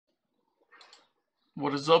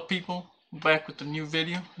What is up, people? I'm back with a new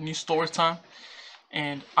video, new story time.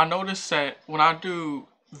 And I noticed that when I do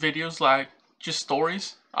videos like just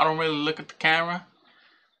stories, I don't really look at the camera.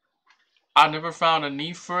 I never found a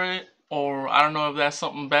need for it, or I don't know if that's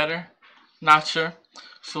something better. Not sure.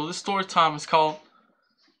 So this story time is called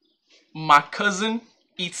My Cousin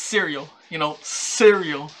Eats Cereal. You know,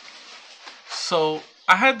 cereal. So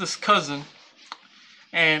I had this cousin,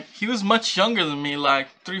 and he was much younger than me, like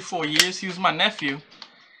 3-4 years. He was my nephew.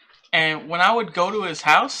 And when I would go to his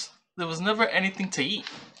house, there was never anything to eat.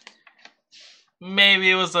 Maybe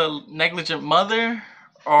it was a negligent mother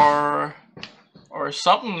or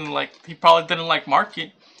something, like he probably didn't like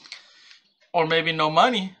market, or maybe no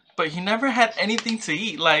money, but he never had anything to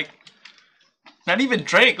eat, like not even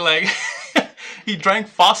drink. Like he drank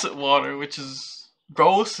faucet water, which is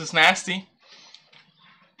gross, it's nasty.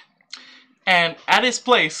 And at his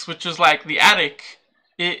place, which was like the attic,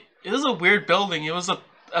 it was a weird building. It was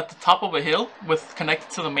at the top of a hill with connected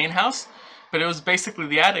to the main house, but it was basically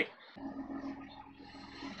the attic.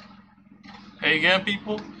 Hey again,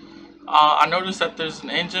 people. I noticed that there's an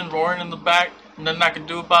engine roaring in the back. Nothing I can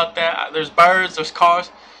do about that. There's birds, there's cars.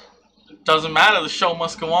 It doesn't matter, the show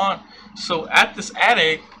must go on. So at this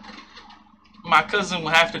attic, my cousin will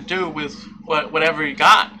have to do with whatever he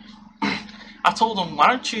got. I told him, why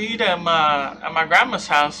don't you eat at my grandma's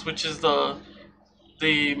house, which is the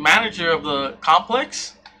manager of the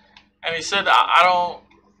complex. And he said, I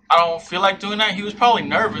don't feel like doing that. He was probably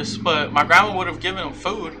nervous, but my grandma would have given him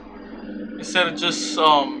food instead of just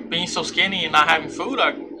being so skinny and not having food.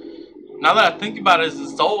 Now that I think about it,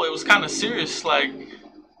 as though it was kind of serious. Like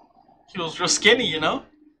he was real skinny, you know.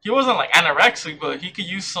 He wasn't like anorexic, but he could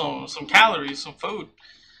use some calories, some food.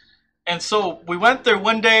 And so we went there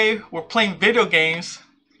one day. We're playing video games,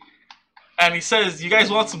 and he says, "You guys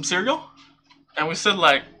want some cereal?" And we said,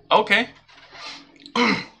 like, okay.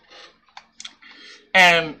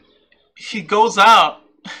 And he goes out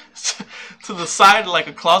to the side like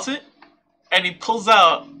a closet, and he pulls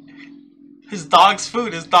out his dog's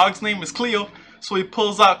food. His dog's name is Cleo, so he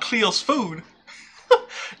pulls out Cleo's food.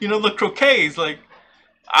 You know, the croquets, like,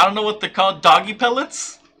 I don't know what they're called, doggy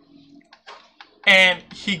pellets. And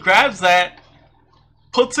he grabs that,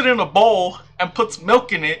 puts it in a bowl, and puts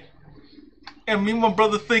milk in it. And me and my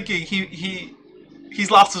brother thinking he's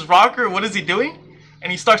lost his rocker. What is he doing?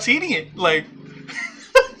 And he starts eating it, like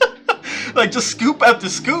like just scoop after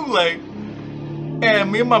scoop, like.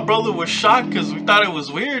 And me and my brother were shocked because we thought it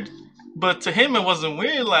was weird, but to him it wasn't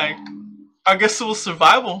weird. Like, I guess it was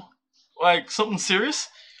survival, like something serious.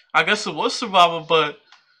 I guess it was survival, but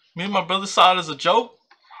me and my brother saw it as a joke,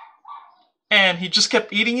 and he just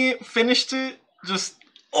kept eating it, finished it, just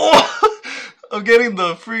I'm getting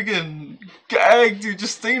the freaking gag, dude,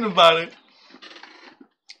 just thinking about it.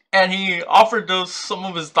 And he offered us some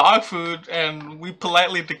of his dog food, and we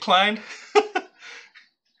politely declined.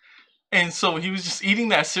 And so he was just eating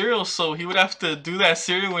that cereal, so he would have to do that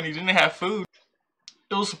cereal when he didn't have food.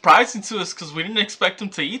 It was surprising to us because we didn't expect him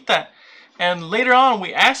to eat that. And later on,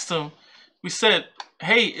 we asked him, we said,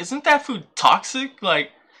 hey, isn't that food toxic?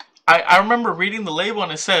 Like, I remember reading the label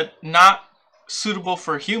and it said, not suitable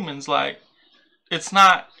for humans. Like, it's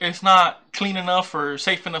not clean enough or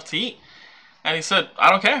safe enough to eat. And he said, I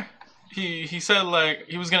don't care. He said, like,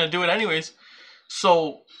 he was going to do it anyways.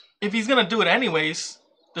 So if he's going to do it anyways,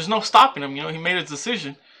 there's no stopping him. You know, he made his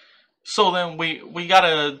decision. So then we got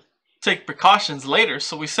to take precautions later.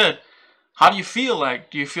 So we said, how do you feel?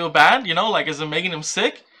 Like, do you feel bad? You know, like, is it making him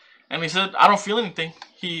sick? And he said, I don't feel anything.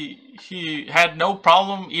 He had no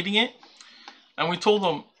problem eating it. And we told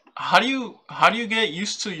him, how do you get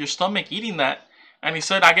used to your stomach eating that? And he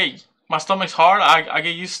said, my stomach's hard. I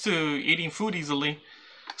get used to eating food easily.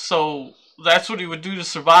 So that's what he would do to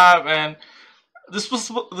survive. And this was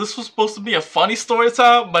supposed to be a funny story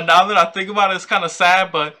time, but now that I think about it, it's kind of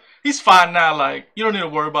sad. But he's fine now. Like, you don't need to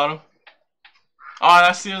worry about him. Alright,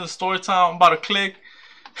 I see you in the story time. I'm about to click.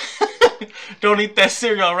 Don't eat that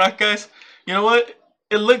cereal, right, guys? You know what?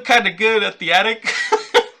 It looked kind of good at the attic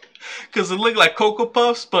because it looked like Cocoa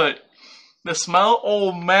Puffs, but the smell,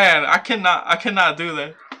 oh man, I cannot do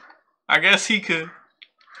that. I guess he could.